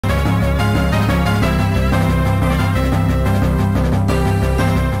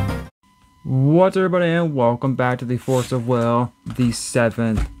What's up, everybody, and welcome back to the Force of Will, the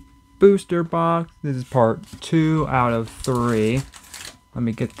 7th booster box. This is part 2 out of 3. Let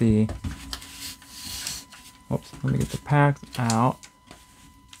me get the packs out.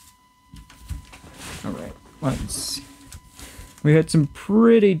 Alright, let's see. We had some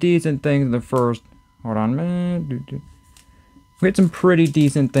pretty decent things in the first. Hold on a minute. We had some pretty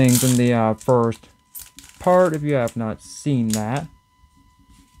decent things in the first part, if you have not seen that.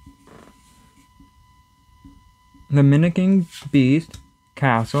 The Mimicking Beast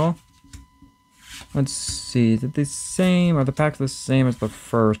Castle. Let's see, is it the same? Are the packs the same as the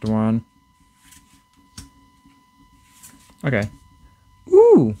first one? Okay.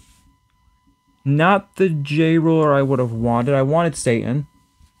 Ooh! Not the J-Ruler I would have wanted. I wanted Satan.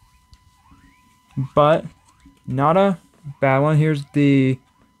 But not a bad one. Here's the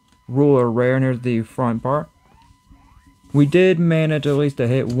ruler rare, and here's the front part. We did manage at least to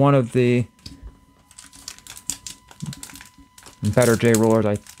hit one of the better J-Rulers,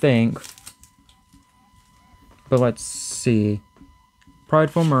 I think. But let's see.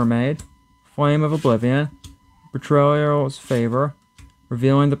 Prideful Mermaid. Flame of Oblivion. Betrayal's Favor.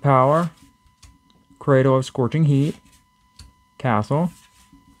 Revealing the Power. Cradle of Scorching Heat. Castle.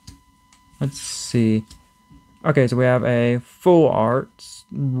 Let's see. Okay, so we have a full art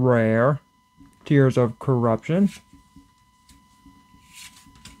rare. Tears of Corruption.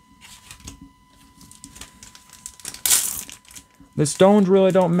 The stones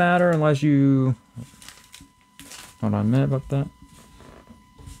really don't matter unless you... Hold on a minute about that.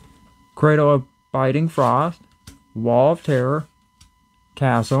 Cradle of Biting Frost. Wall of Terror.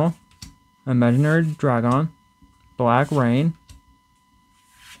 Castle. Imaginary Dragon. Black Rain.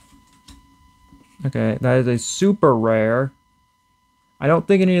 Okay, that is a super rare. I don't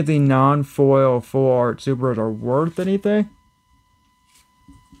think any of the non-foil full art supers are worth anything.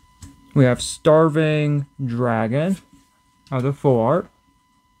 We have Starving Dragon. The full art.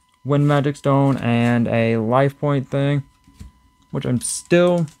 Wind Magic Stone and a life point thing. Which I'm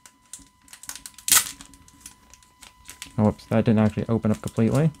still... Oops, that didn't actually open up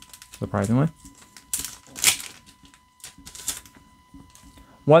completely. Surprisingly.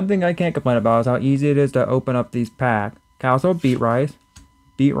 One thing I can't complain about is how easy it is to open up these packs. Castle Beat Rice.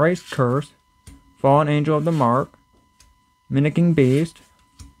 Beat Rice Curse. Fallen Angel of the Mark. Mimicking Beast.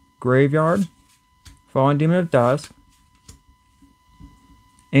 Graveyard. Fallen Demon of Dusk.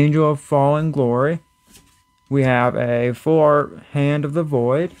 Angel of Fallen Glory. We have a full art Hand of the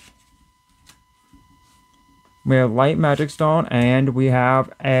Void. We have Light Magic Stone, and we have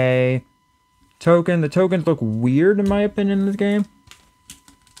a token. The tokens look weird in my opinion in this game.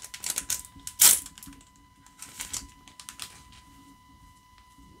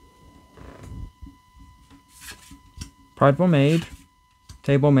 Prideful Mage.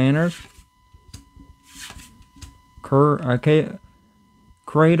 Table Manners.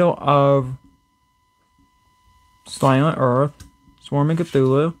 Cradle of Silent Earth. Swarming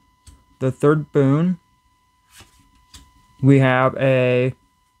Cthulhu. The Third Boon. We have the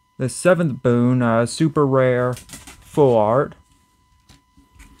 7th boon, super rare full art.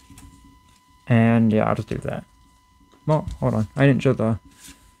 And yeah, I'll just do that. Well, hold on. I didn't show the...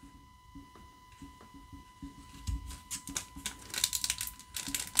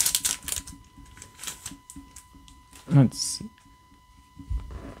 Let's see.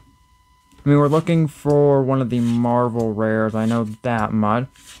 I mean, we're looking for one of the Marvel rares. I know that much.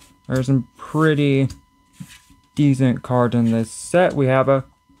 There's some pretty decent cards in this set. We have a...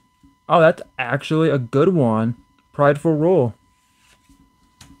 Oh, that's actually a good one. Prideful Rule.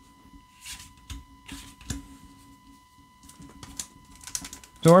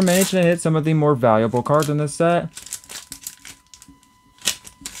 So we're managing to hit some of the more valuable cards in this set.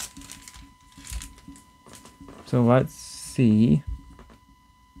 So let's see.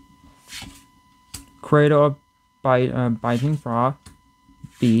 Cradle of Biting Frost.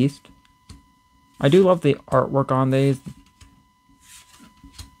 Beast. I do love the artwork on these.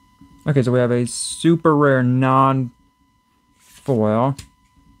 Okay, so we have a super rare non-foil.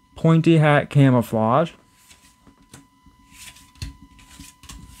 Pointy Hat Camouflage.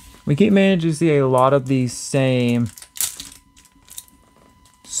 We keep managing to see a lot of these same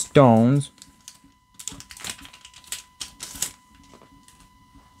stones.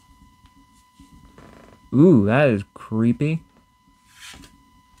 Ooh, that is creepy.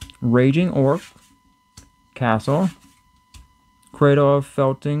 Raging Orc. Castle. Cradle of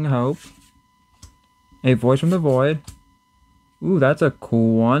Felting Hope. A Voice from the Void. Ooh, that's a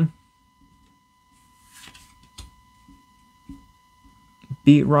cool one.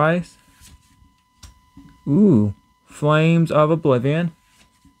 Beat Rice. Ooh, Flames of Oblivion.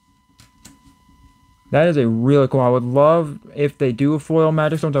 That is a really cool. I would love, if they do a foil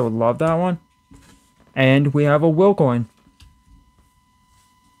Magic Stones, I would love that one. And we have a Will Coin.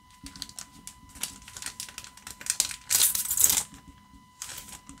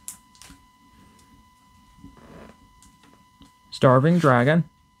 Starving Dragon.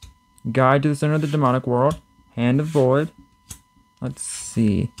 Guide to the Center of the Demonic World. Hand of Void. Let's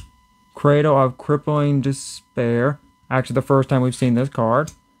see. Cradle of Crippling Despair. Actually, the first time we've seen this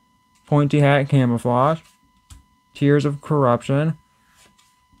card. Pointy Hat Camouflage. Tears of Corruption.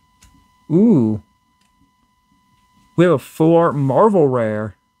 Ooh. We have a 4 Marvel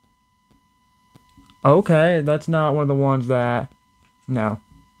Rare. Okay, that's not one of the ones that... No.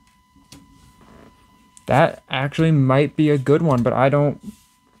 That actually might be a good one, but I don't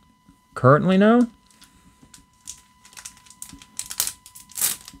currently know.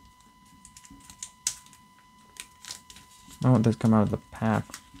 I want this to come out of the pack.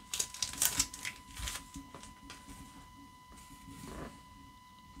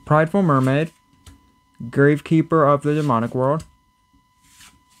 Prideful Mermaid. Gravekeeper of the Demonic World.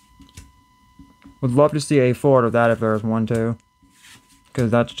 Would love to see a forward of that if there was one too.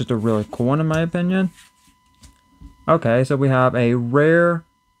 Because that's just a really cool one in my opinion. Okay, so we have a rare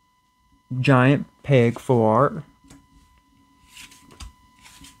giant pig full art.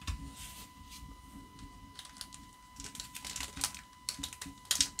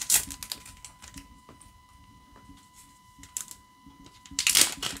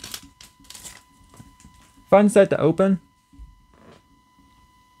 Fun set to open.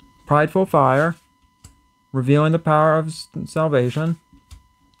 Prideful Fire. Revealing the Power of Salvation.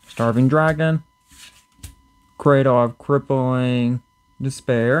 Starving Dragon. Cradle of Crippling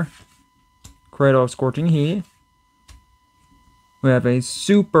Despair. Cradle of Scorching Heat. We have a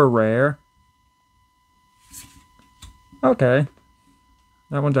super rare. Okay.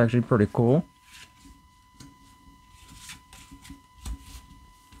 That one's actually pretty cool.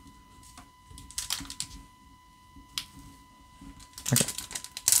 Okay.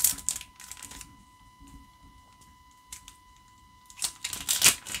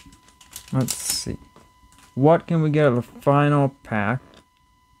 Let's see. What can we get of the final pack?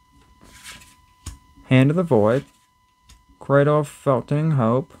 Hand of the Void. Cradle of Felting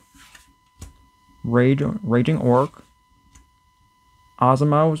Hope. Raging Orc.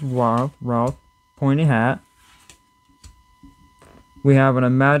 Ozmo's Wrath. Pointy Hat. We have an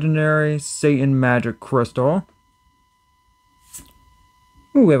Imaginary Satan Magic Crystal.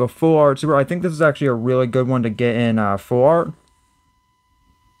 Ooh, we have a full art super. I think this is actually a really good one to get in full art.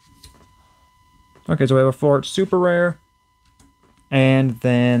 Okay, so we have a full art super rare. And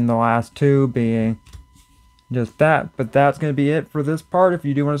then the last two being just that. But that's going to be it for this part. If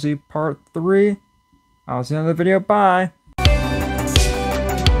you do want to see part 3, I'll see you in the video. Bye!